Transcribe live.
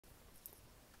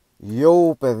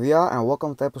Yo, Pedya, and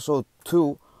welcome to episode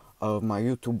 2 of my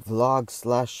YouTube vlog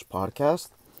slash podcast.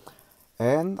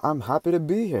 And I'm happy to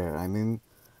be here.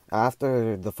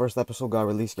 After the first episode got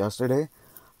released yesterday,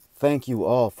 thank you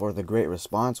all for the great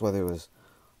response, whether it was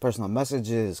personal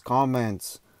messages,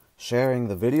 comments, sharing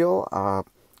the video.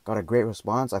 Got a great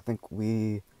response. I think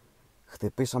we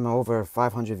some over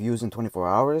 500 views in 24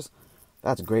 hours.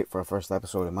 That's great for a first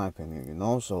episode, in my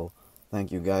opinion. So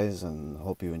thank you guys and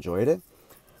hope you enjoyed it.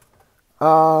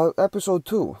 Episode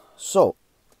 2. So,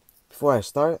 before I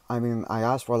start, I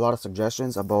asked for a lot of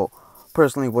suggestions about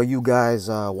personally what you guys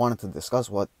wanted to discuss,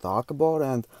 what to talk about,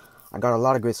 and I got a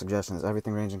lot of great suggestions.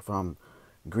 Everything ranging from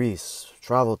Greece,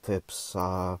 travel tips,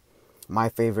 my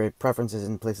favorite preferences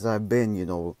in places I've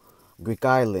been, Greek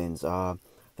islands,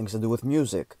 things to do with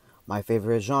music, my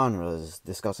favorite genres,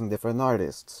 discussing different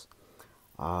artists,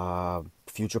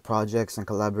 future projects and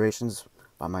collaborations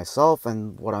by myself,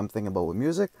 and what I'm thinking about with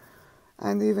music.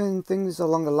 And even things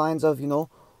along the lines of,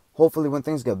 hopefully when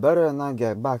things get better and I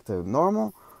get back to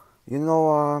normal,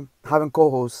 having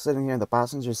co-hosts sitting here in the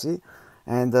passenger seat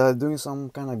and doing some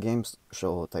kind of game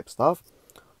show type stuff.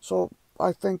 So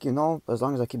I think, as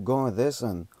long as I keep going with this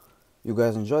and you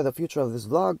guys enjoy the future of this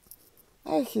vlog,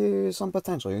 I hear some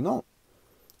potential.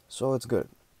 So it's good.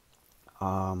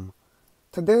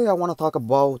 Today I want to talk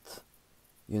about,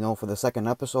 for the second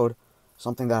episode,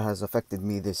 something that has affected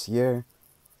me this year,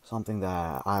 something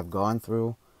that I've gone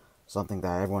through, something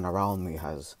that everyone around me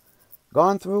has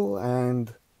gone through,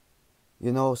 and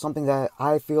something that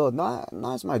I feel not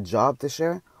it's my job to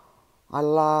share.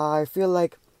 I feel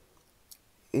like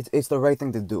it's the right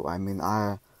thing to do.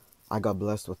 I got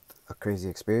blessed with a crazy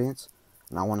experience,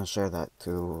 and I want to share that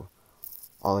to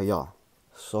all of y'all.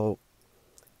 So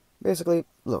basically,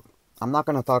 look, I'm not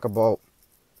gonna talk about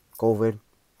COVID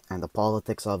and the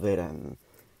politics of it and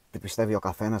the pistevio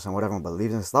cafenas and what everyone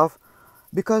believes and stuff,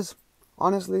 because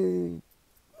honestly,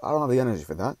 I don't have the energy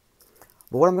for that.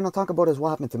 But what I'm going to talk about is what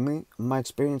happened to me, my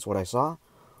experience, what I saw.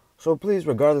 So please,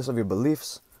 regardless of your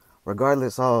beliefs,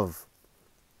 regardless of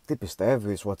the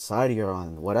pistevis, what side you're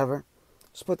on, whatever,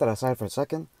 just put that aside for a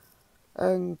second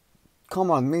and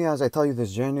come on me as I tell you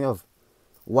this journey of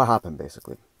what happened,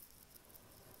 basically.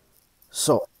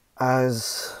 So,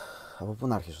 as...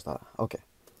 Okay.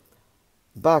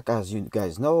 Back, as you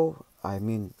guys know,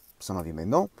 some of you may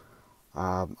know,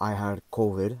 I had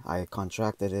COVID. I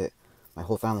contracted it. My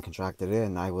whole family contracted it,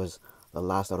 and I was the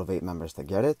last out of 8 members to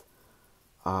get it.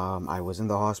 I was in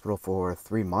the hospital for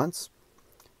 3 months,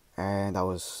 and I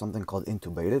was something called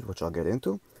intubated, which I'll get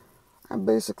into. And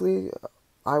basically,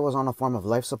 I was on a form of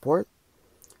life support,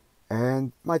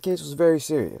 and my case was very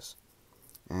serious.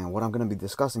 And what I'm going to be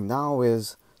discussing now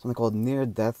is something called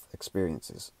near-death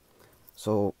experiences.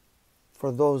 So,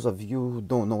 for those of you who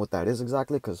don't know what that is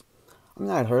exactly, because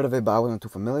I had heard of it, but I wasn't too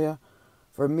familiar.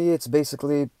 For me, it's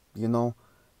basically,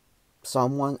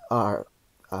 someone or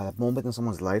a moment in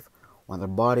someone's life when their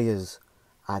body is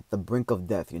at the brink of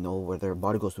death, where their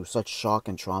body goes through such shock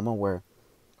and trauma where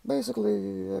basically,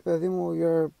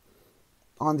 you're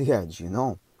on the edge.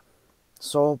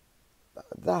 So,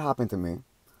 that happened to me.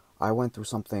 I went through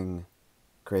something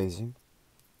crazy.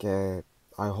 Okay,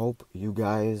 I hope you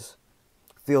guys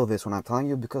feel this when I'm telling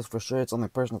you, because for sure it's something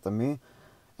personal to me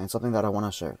and something that I want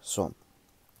to share. So,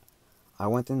 I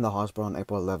went in the hospital on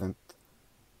April 11th,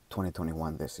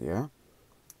 2021 this year.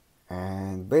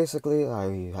 And basically,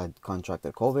 I had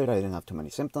contracted COVID. I didn't have too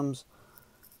many symptoms.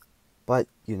 But,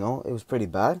 it was pretty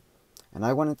bad. And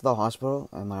I went into the hospital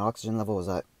and my oxygen level was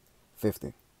at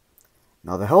 50.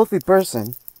 Now, the healthy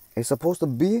person is supposed to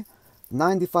be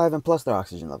 95 and plus their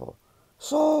oxygen level.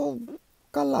 So,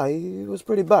 kalai, it was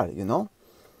pretty bad.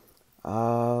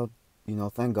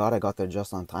 Thank God I got there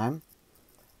just on time.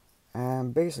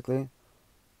 And basically,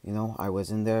 I was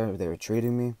in there, they were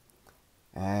treating me,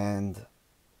 and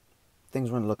things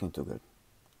weren't looking too good.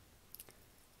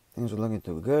 Things were looking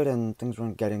too good, and things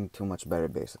weren't getting too much better,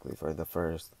 basically, for the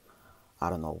first,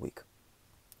 week.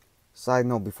 Side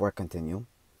note before I continue,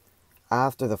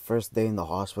 after the first day in the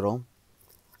hospital,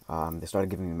 they started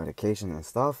giving me medication and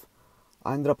stuff.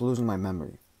 I ended up losing my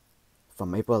memory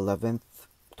from April 11th,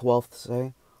 12th,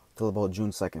 say, till about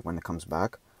June 2nd when it comes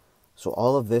back. So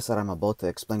all of this that I'm about to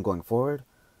explain going forward,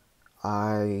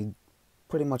 I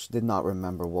pretty much did not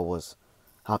remember what was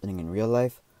happening in real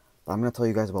life, but I'm going to tell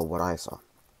you guys about what I saw.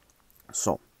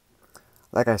 So,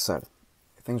 like I said,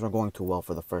 things weren't going too well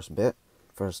for the first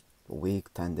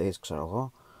week, 10 days,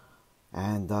 etc.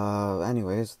 And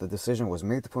anyways, the decision was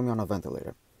made to put me on a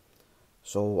ventilator.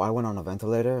 So I went on a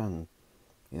ventilator, and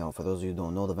for those of you who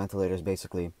don't know, the ventilator is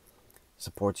basically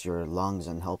supports your lungs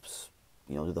and helps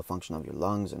do the function of your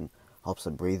lungs and helps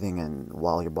the breathing and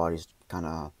while your body's kind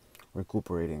of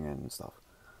recuperating and stuff.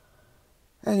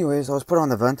 Anyways, I was put on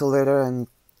the ventilator and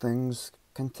things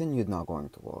continued not going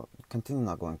too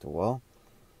well.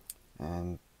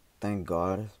 And thank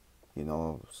God,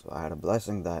 so I had a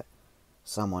blessing that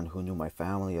someone who knew my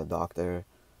family, a doctor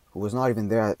who was not even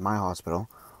there at my hospital,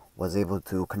 was able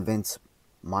to convince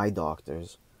my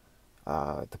doctors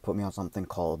to put me on something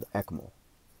called ECMO.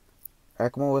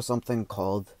 ECMO is something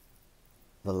called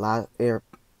the last air.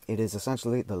 It is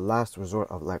essentially the last resort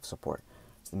of life support.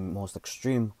 It's the most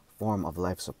extreme form of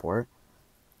life support,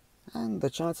 and the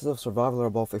chances of survival are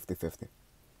about 50-50.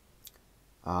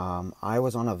 I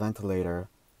was on a ventilator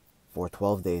for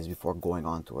 12 days before going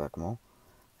on to ECMO,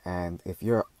 and if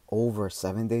you're over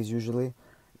 7 days usually,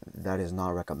 that is not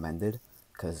recommended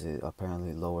because it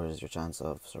apparently lowers your chance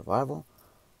of survival.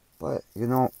 But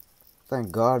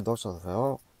thank God, I'm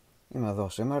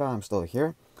still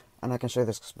here, and I can share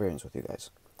this experience with you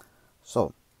guys.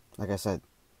 So, like I said,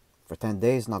 for 10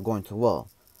 days, not going too well.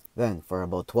 Then, for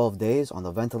about 12 days on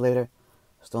the ventilator,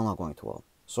 still not going too well.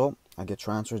 So, I get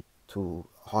transferred to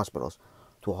a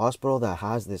hospital that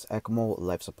has this ECMO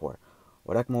life support.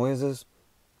 What ECMO is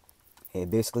it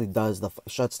basically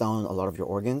shuts down a lot of your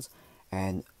organs,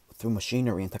 and through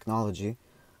machinery and technology,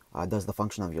 does the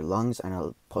function of your lungs, and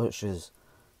it pushes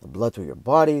the blood through your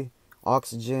body,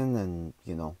 oxygen, and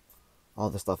all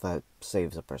the stuff that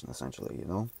saves a person essentially.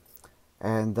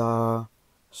 And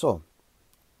so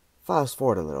fast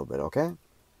forward a little bit, okay?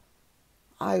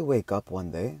 I wake up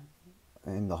one day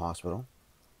in the hospital,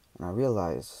 and I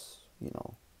realize,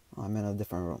 I'm in a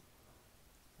different room.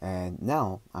 And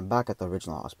now I'm back at the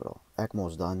original hospital.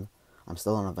 ECMO's done. I'm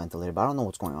still on a ventilator, but I don't know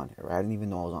what's going on here, right? I didn't even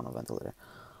know I was on a ventilator.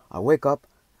 I wake up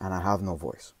and I have no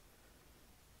voice.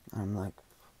 I'm like,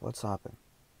 what's happened?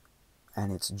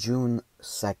 And it's June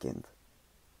 2nd.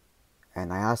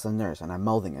 And I asked the nurse, and I'm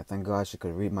mouthing it. Thank God she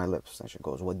could read my lips. And she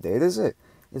goes, what date is it?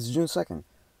 It's June 2nd.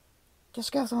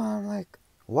 Just guess. I'm like,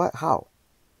 what? How?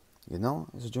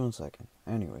 It's June 2nd.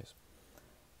 Anyways.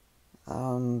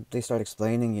 They start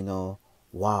explaining,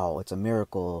 wow, it's a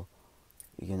miracle.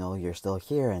 You're still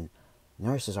here. And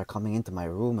nurses are coming into my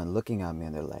room and looking at me,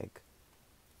 and they're like,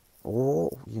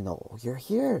 oh, you're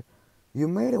here. You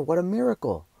made it. What a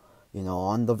miracle.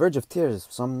 On the verge of tears.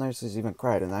 Some nurses even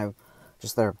cried, and I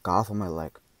just started coughing. I'm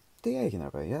like, yeah,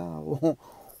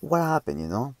 what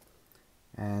happened,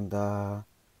 And,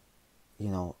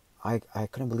 I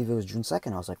couldn't believe it was June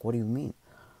 2nd. I was like, what do you mean?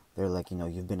 They're like,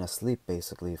 you've been asleep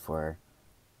basically for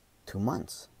 2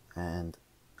 months. And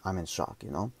I'm in shock,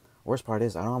 Worst part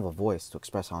is I don't have a voice to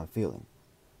express how I'm feeling.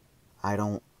 I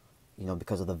don't,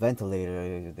 because of the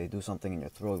ventilator, they do something in your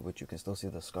throat, which you can still see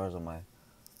the scars on my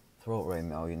throat right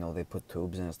now. They put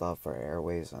tubes in and stuff for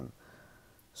airways. And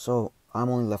so I'm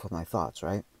only left with my thoughts,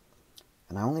 right?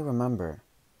 And I only remember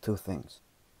 2 things,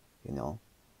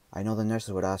 I know the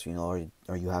nurses would ask, are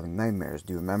you having nightmares?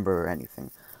 Do you remember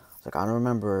anything? It's like, I don't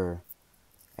remember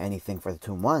anything for the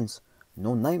 2 months.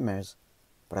 No nightmares.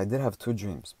 But I did have 2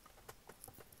 dreams.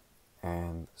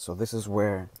 And so this is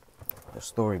where the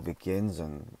story begins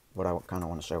and what I kind of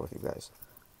want to share with you guys.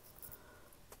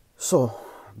 So,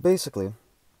 basically,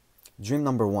 dream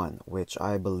number 1, which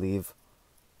I believe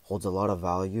holds a lot of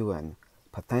value and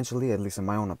potentially, at least in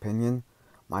my own opinion,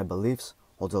 my beliefs,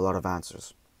 holds a lot of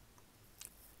answers.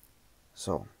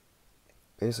 So,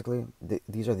 basically,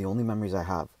 these are the only memories I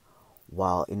have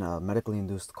while in a medically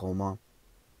induced coma,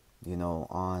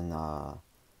 on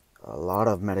a lot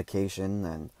of medication,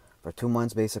 and for 2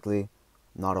 months, basically,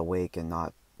 not awake and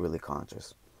not really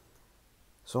conscious.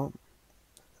 So,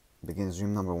 begins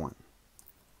dream number 1.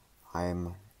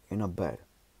 I'm in a bed,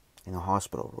 in a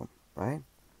hospital room, right?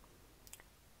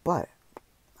 But,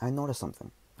 I notice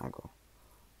something. I go,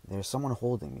 there's someone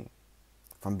holding me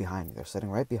from behind me. They're sitting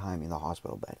right behind me in the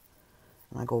hospital bed.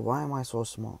 And I go, why am I so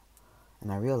small?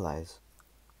 And I realize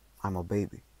I'm a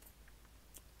baby.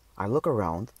 I look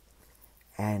around,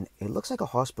 and it looks like a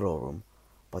hospital room,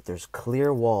 but there's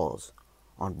clear walls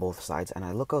on both sides. And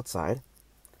I look outside,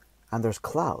 and there's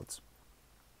clouds.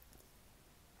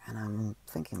 And I'm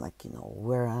thinking, like,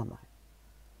 where am I?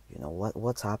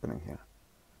 What's happening here?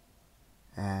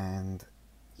 And,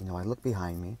 I look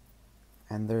behind me,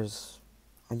 and there's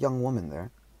a young woman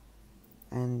there.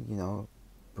 And,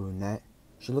 brunette.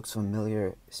 She looks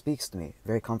familiar, speaks to me,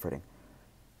 very comforting.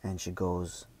 And she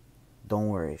goes, don't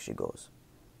worry, she goes,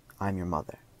 I'm your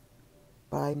mother.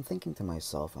 But I'm thinking to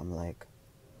myself, I'm like,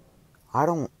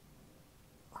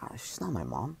 she's not my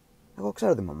mom. I go,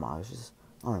 claro de mamá, she's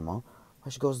not my mom.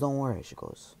 But she goes, don't worry, she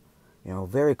goes,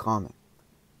 very calming.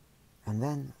 And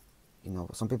then,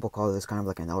 some people call this kind of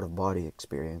like an out-of-body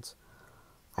experience.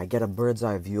 I get a bird's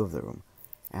eye view of the room,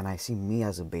 and I see me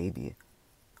as a baby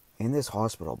in this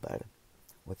hospital bed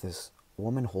with this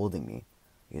woman holding me,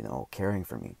 caring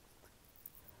for me.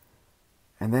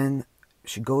 And then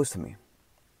she goes to me.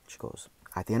 She goes,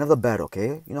 at the end of the bed,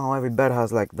 okay? You know how every bed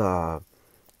has like the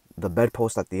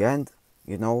bedpost at the end,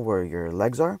 where your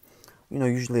legs are?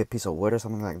 Usually a piece of wood or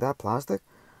something like that, plastic.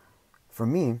 For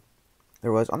me,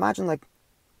 there was, imagine like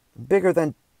bigger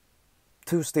than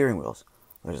 2 steering wheels.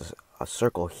 There's a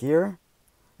circle here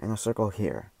and a circle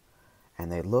here.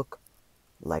 And they look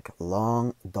like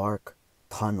long, dark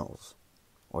tunnels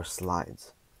or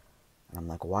slides. And I'm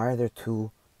like, why are there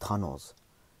 2 tunnels,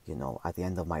 at the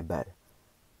end of my bed?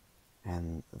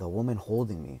 And the woman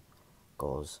holding me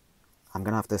goes, I'm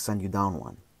going to have to send you down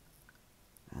one.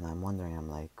 And I'm wondering, I'm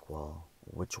like, well,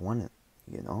 which one,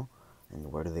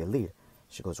 and where do they lead?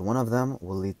 She goes, one of them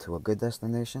will lead to a good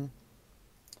destination,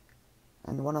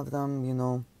 and one of them,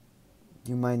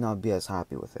 you might not be as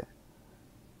happy with it.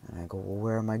 And I go, well,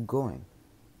 where am I going?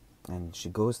 And she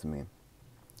goes to me,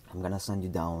 I'm going to send you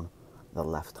down the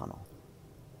left tunnel.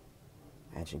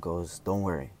 And she goes, don't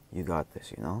worry, you got this,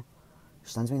 She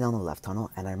sends me down the left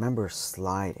tunnel, and I remember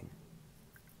sliding.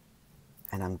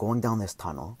 And I'm going down this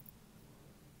tunnel,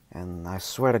 and I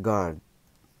swear to God,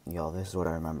 this is what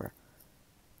I remember.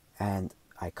 And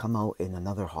I come out in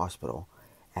another hospital,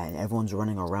 and everyone's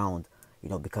running around,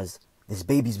 because this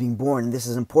baby's being born, and this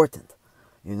is important,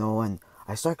 and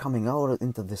I start coming out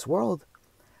into this world,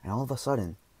 and all of a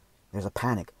sudden, there's a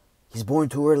panic. He's born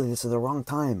too early, this is the wrong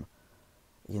time,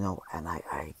 and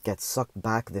I get sucked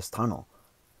back this tunnel,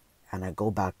 and I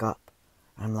go back up,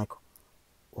 and I'm like,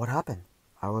 what happened?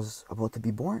 I was about to be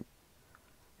born.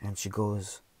 And she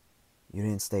goes, you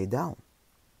didn't stay down.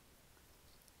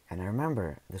 And I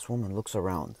remember this woman looks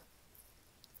around,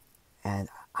 and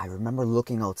I remember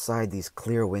looking outside these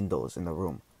clear windows in the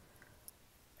room,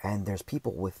 and there's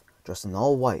people dressed in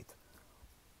all white,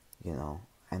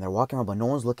 and they're walking around, but no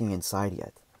one's looking inside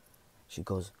yet. She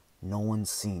goes, no one's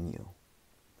seen you.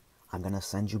 I'm going to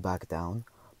send you back down,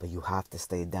 but you have to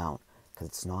stay down, because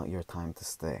it's not your time to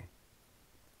stay.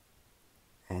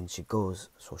 And she goes,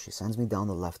 so she sends me down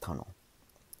the left tunnel.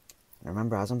 And I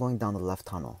remember, as I'm going down the left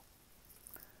tunnel,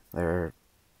 there are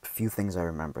a few things I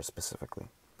remember specifically.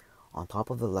 On top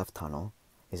of the left tunnel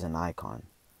is an icon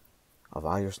of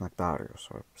Agios Nectarios,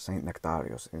 or Saint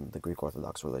Nectarios in the Greek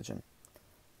Orthodox religion.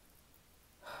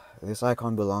 This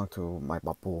icon belonged to my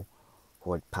Pappou,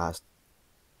 who had passed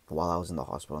while I was in the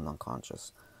hospital and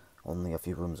unconscious, only a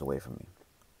few rooms away from me.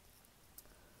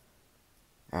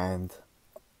 And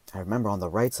I remember on the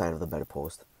right side of the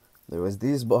bedpost, there was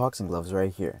these boxing gloves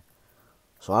right here.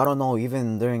 So I don't know,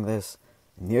 even during this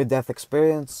near-death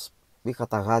experience,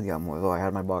 though I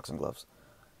had my boxing gloves.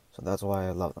 So that's why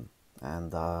I love them.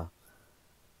 And,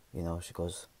 she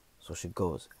goes,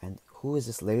 and who is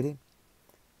this lady?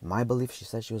 In my belief, she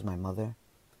said she was my mother.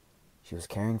 She was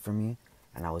caring for me,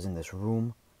 and I was in this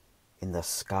room in the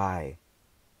sky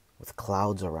with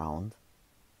clouds around,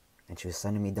 and she was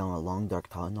sending me down a long dark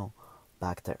tunnel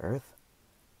back to earth.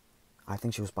 I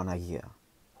think she was Yiayia,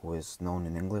 who is known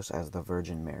in English as the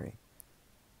Virgin Mary.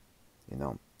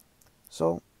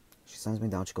 So she sends me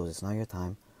down. She goes, it's not your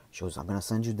time. She goes, I'm going to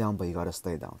send you down, but you got to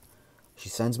stay down. She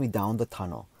sends me down the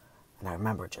tunnel, and I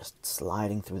remember just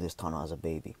sliding through this tunnel as a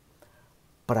baby.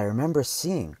 But I remember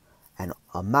seeing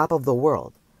a map of the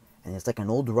world, and it's like an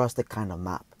old rustic kind of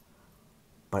map.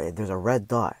 But there's a red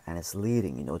dot, and it's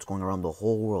leading, it's going around the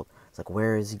whole world. It's like,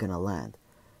 where is he going to land?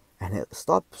 And it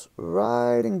stops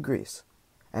right in Greece.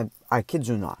 And I kid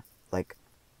you not, like,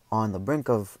 on the brink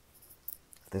of,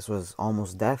 this was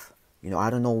almost death. I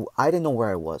didn't know where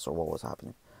I was or what was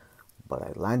happening. But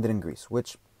I landed in Greece,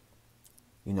 which,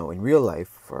 in real life,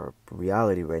 for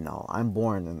reality right now, I'm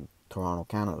born in Toronto,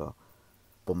 Canada.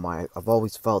 But I've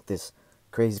always felt this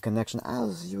crazy connection,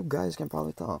 as you guys can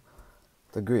probably tell,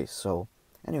 to Greece. So,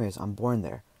 anyways, I'm born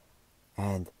there.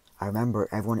 And I remember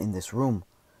everyone in this room,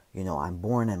 I'm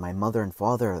born and my mother and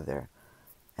father are there.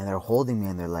 And they're holding me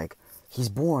and they're like, he's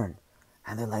born.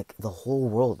 And they're like, the whole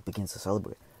world begins to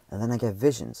celebrate. And then I get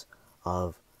visions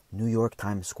of New York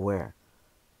Times Square,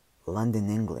 London,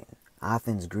 England,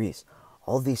 Athens, Greece.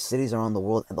 All these cities around the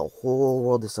world, and the whole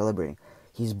world is celebrating.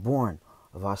 He's born.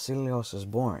 Vasilios is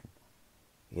born.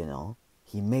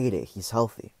 He made it. He's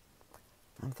healthy.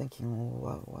 I'm thinking,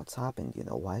 what's happened?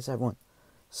 Why is everyone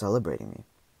celebrating me?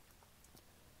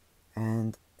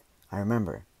 And I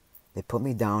remember they put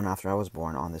me down after I was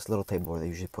born on this little table where they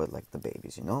usually put like the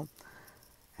babies, And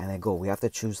they go, we have to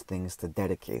choose things to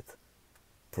dedicate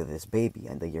to this baby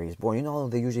and the year he's born.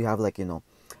 They usually have like, depending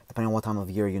on what time of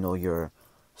year, your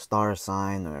star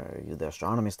sign or the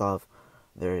astronomy stuff,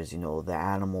 There's, the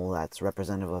animal that's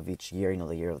representative of each year,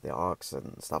 the year of the ox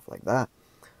and stuff like that.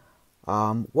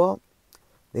 Well,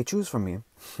 they choose for me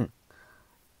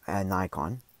an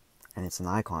icon, and it's an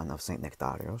icon of Saint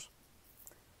Nectarios.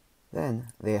 Then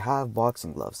they have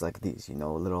boxing gloves like these,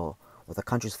 little with a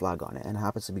country's flag on it, and it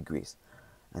happens to be Greece.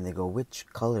 And they go, which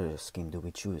color scheme do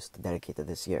we choose to dedicate to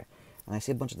this year? And I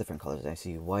see a bunch of different colors. I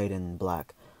see white and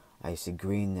black. I see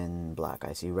green and black.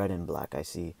 I see red and black. I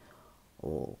see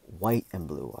white and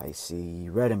blue. I see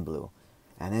red and blue.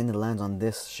 And then it lands on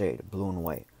this shade, blue and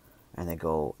white. And they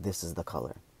go, this is the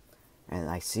color. And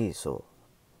I see, so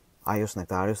Ios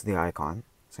Nectarios, the icon,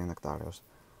 Saint Nectarios,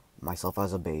 myself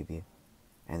as a baby,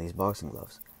 and these boxing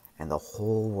gloves. And the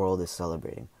whole world is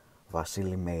celebrating.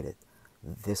 Vasily made it.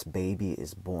 This baby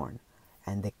is born.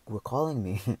 And they were calling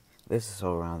me, this is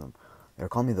so random, they were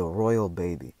calling me the royal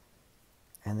baby.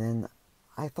 And then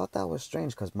I thought that was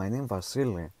strange because my name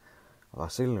Vasilios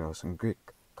in Greek,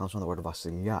 comes from the word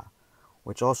Vasilia,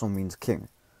 which also means king.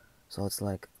 So it's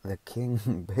like the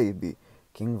king baby,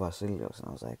 King Vasilios. And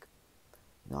I was like,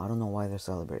 I don't know why they're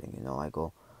celebrating. I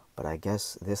go, but I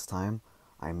guess this time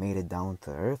I made it down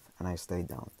to earth and I stayed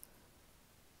down.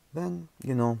 Then,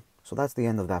 so that's the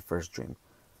end of that first dream.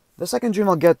 The second dream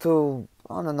I'll get to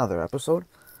on another episode.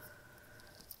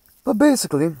 But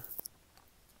basically,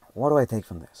 what do I take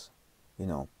from this?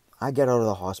 I get out of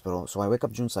the hospital, so I wake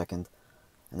up June 2nd,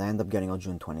 and I end up getting out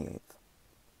June 28th.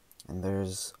 And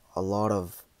there's a lot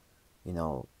of,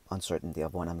 uncertainty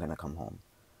of when I'm going to come home.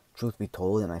 Truth be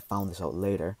told, and I found this out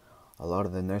later, a lot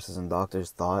of the nurses and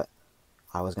doctors thought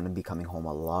I was going to be coming home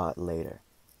a lot later,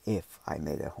 if I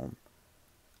made it home.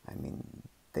 I mean,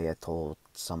 they had told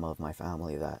some of my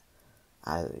family that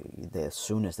the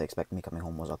soonest they expect me coming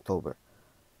home was October.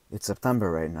 It's September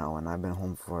right now, and I've been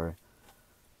home for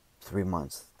 3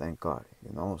 months, thank God,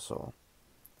 so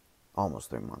almost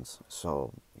 3 months.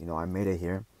 So, I made it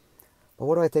here. But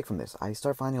what do I take from this? I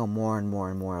start finding out more and more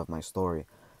and more of my story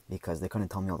because they couldn't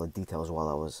tell me all the details while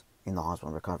I was in the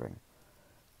hospital recovering.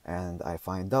 And I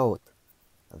find out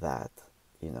that,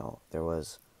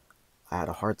 I had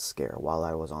a heart scare while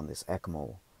I was on this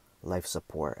ECMO life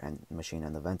support and machine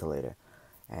and the ventilator,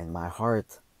 and my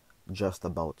heart just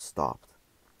about stopped.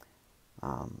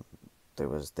 There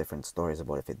was different stories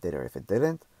about if it did or if it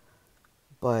didn't,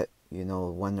 but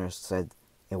one nurse said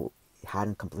it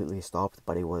hadn't completely stopped,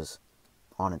 but it was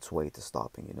on its way to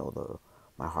stopping.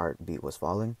 My heartbeat was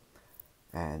falling,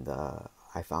 and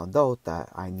I found out that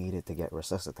I needed to get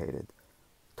resuscitated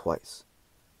twice.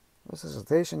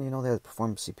 Resuscitation, they had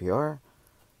performed CPR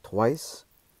twice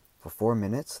for 4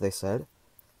 minutes, they said,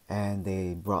 and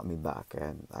they brought me back,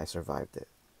 and I survived it.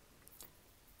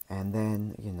 And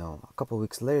then, a couple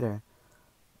weeks later,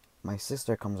 my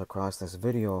sister comes across this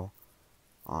video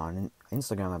on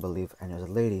Instagram, I believe, and there's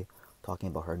a lady talking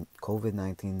about her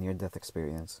COVID-19 near-death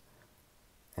experience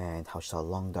and how she saw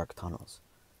long, dark tunnels.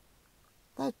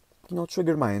 That,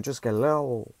 triggered my interest.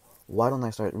 Why don't I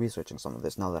start researching some of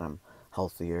this now that I'm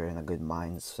healthier and a good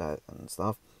mindset and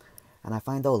stuff? And I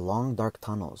find out long, dark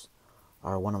tunnels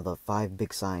are one of the 5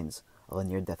 big signs of a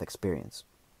near-death experience.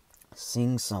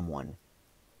 Seeing someone,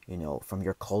 from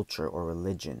your culture or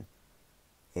religion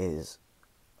is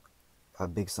a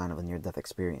big sign of a near-death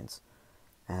experience.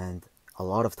 And a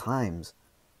lot of times,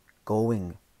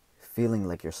 feeling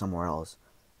like you're somewhere else,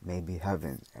 may be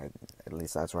heaven. At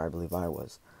least that's where I believe I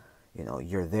was.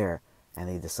 You're there, and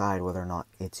they decide whether or not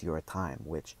it's your time,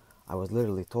 which I was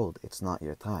literally told, it's not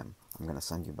your time. I'm going to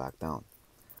send you back down.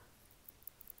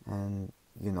 And,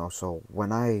 so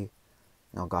when I,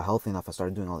 got healthy enough, I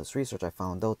started doing all this research, I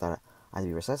found out that I'd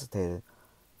be resuscitated.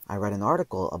 I read an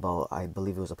article about, I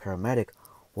believe it was a paramedic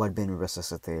who had been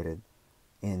resuscitated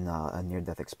in a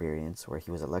near-death experience where he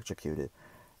was electrocuted,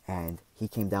 and he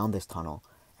came down this tunnel,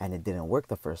 and it didn't work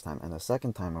the first time, and the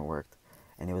second time it worked,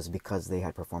 and it was because they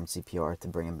had performed CPR to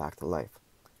bring him back to life.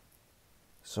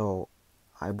 So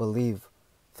I believe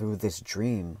through this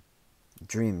dream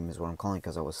is what I'm calling it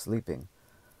because I was sleeping,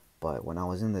 but when I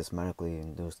was in this medically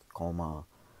induced coma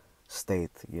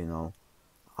state,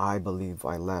 I believe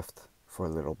I left for a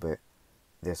little bit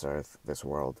this earth, this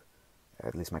world.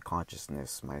 At least my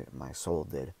consciousness, my soul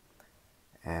did.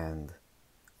 And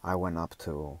I went up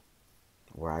to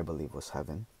where I believe was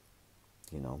heaven,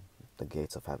 the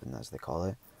gates of heaven as they call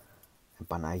it. And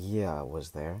Yiayia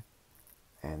was there,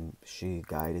 and she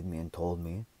guided me and told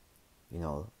me,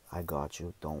 I got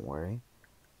you, don't worry,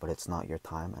 but it's not your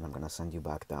time, and I'm going to send you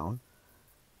back down.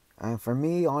 And for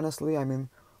me, honestly,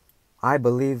 I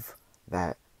believe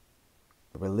that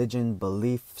religion,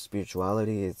 belief,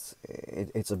 spirituality,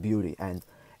 it's a beauty, and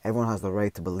everyone has the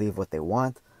right to believe what they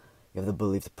want. You have the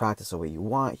belief to practice the way you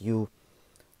want. You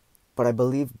But I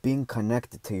believe being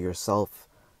connected to yourself,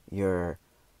 your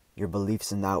your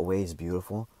beliefs in that way is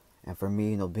beautiful. And for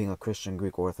me, being a Christian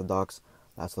Greek Orthodox,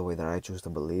 that's the way that I choose to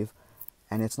believe.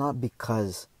 And it's not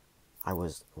because I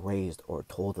was raised or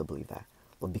told to believe that,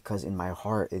 but because in my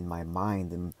heart, in my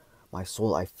mind, in my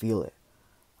soul, I feel it.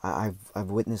 I've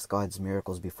witnessed God's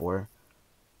miracles before.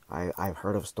 I've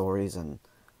heard of stories and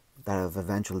that have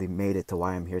eventually made it to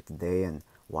why I'm here today and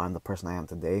why I'm the person I am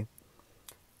today.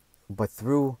 But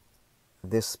through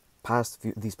these past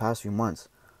few months,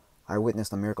 I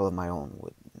witnessed a miracle of my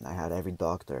own. I had every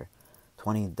doctor,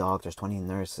 20 doctors, 20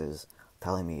 nurses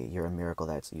telling me you're a miracle,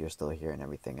 that you're still here and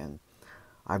everything. And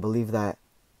I believe that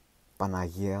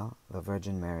Panagia, the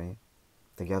Virgin Mary,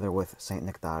 together with Saint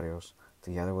Nectarios,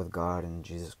 together with God and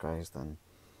Jesus Christ and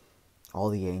all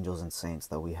the angels and saints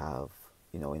that we have,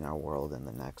 in our world and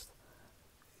the next,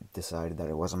 decided that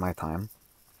it wasn't my time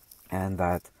and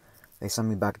that they sent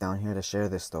me back down here to share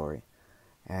this story.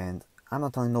 And I'm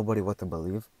not telling nobody what to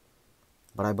believe,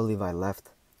 but I believe I left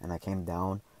and I came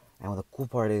down. And the cool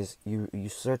part is, you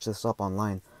search this up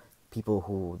online, people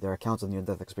who, their accounts of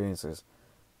near-death experiences,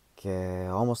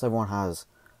 almost everyone has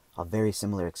a very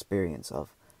similar experience of,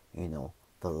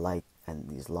 the light and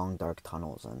these long dark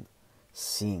tunnels and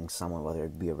seeing someone, whether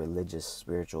it be a religious,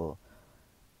 spiritual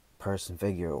person,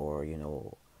 figure, or,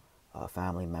 a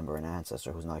family member, an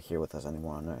ancestor who's not here with us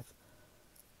anymore on earth.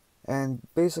 And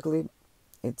basically,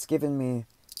 it's given me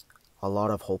a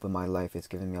lot of hope in my life. It's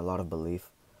given me a lot of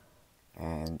belief.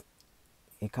 And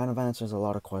it kind of answers a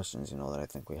lot of questions, that I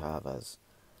think we have as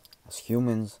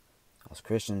humans, as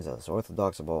Christians, as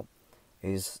Orthodox, about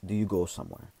do you go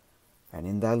somewhere? And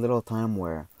in that little time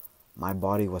where my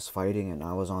body was fighting and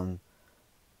I was on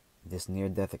this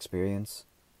near-death experience,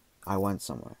 I went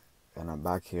somewhere. And I'm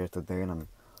back here today and I'm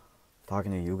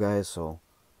talking to you guys. So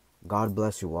God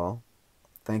bless you all.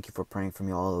 Thank you for praying for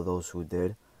me, all of those who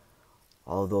did.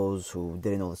 All of those who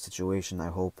didn't know the situation, I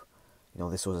hope,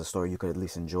 this was a story you could at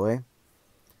least enjoy.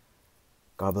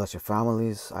 God bless your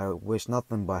families. I wish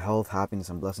nothing but health, happiness,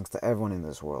 and blessings to everyone in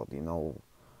this world,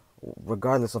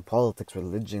 regardless of politics,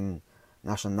 religion,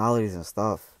 nationalities, and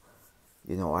stuff.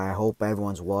 I hope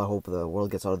everyone's well. I hope the world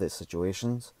gets out of these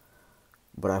situations.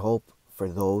 But I hope for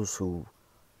those who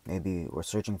maybe were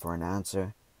searching for an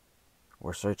answer,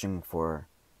 were searching for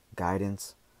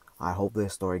guidance, I hope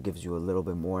this story gives you a little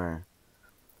bit more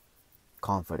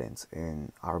confidence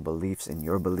in our beliefs, in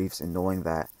your beliefs, in knowing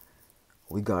that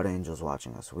we got angels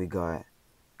watching us, we got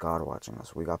God watching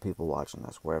us, we got people watching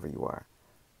us wherever you are.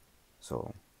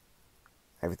 So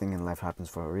everything in life happens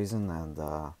for a reason, and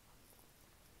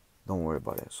don't worry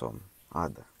about it. So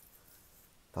ad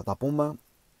tatapumba.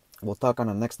 We'll talk on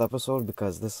the next episode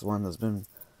because this one has been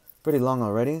pretty long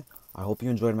already. I hope you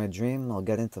enjoyed my dream. I'll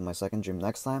get into my second dream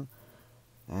next time.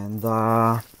 And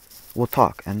we'll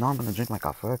talk. And now I'm going to drink my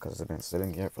cafe because I've been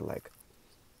sitting here for like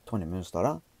 20 minutes.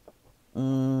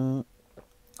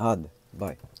 Ad.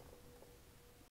 Bye.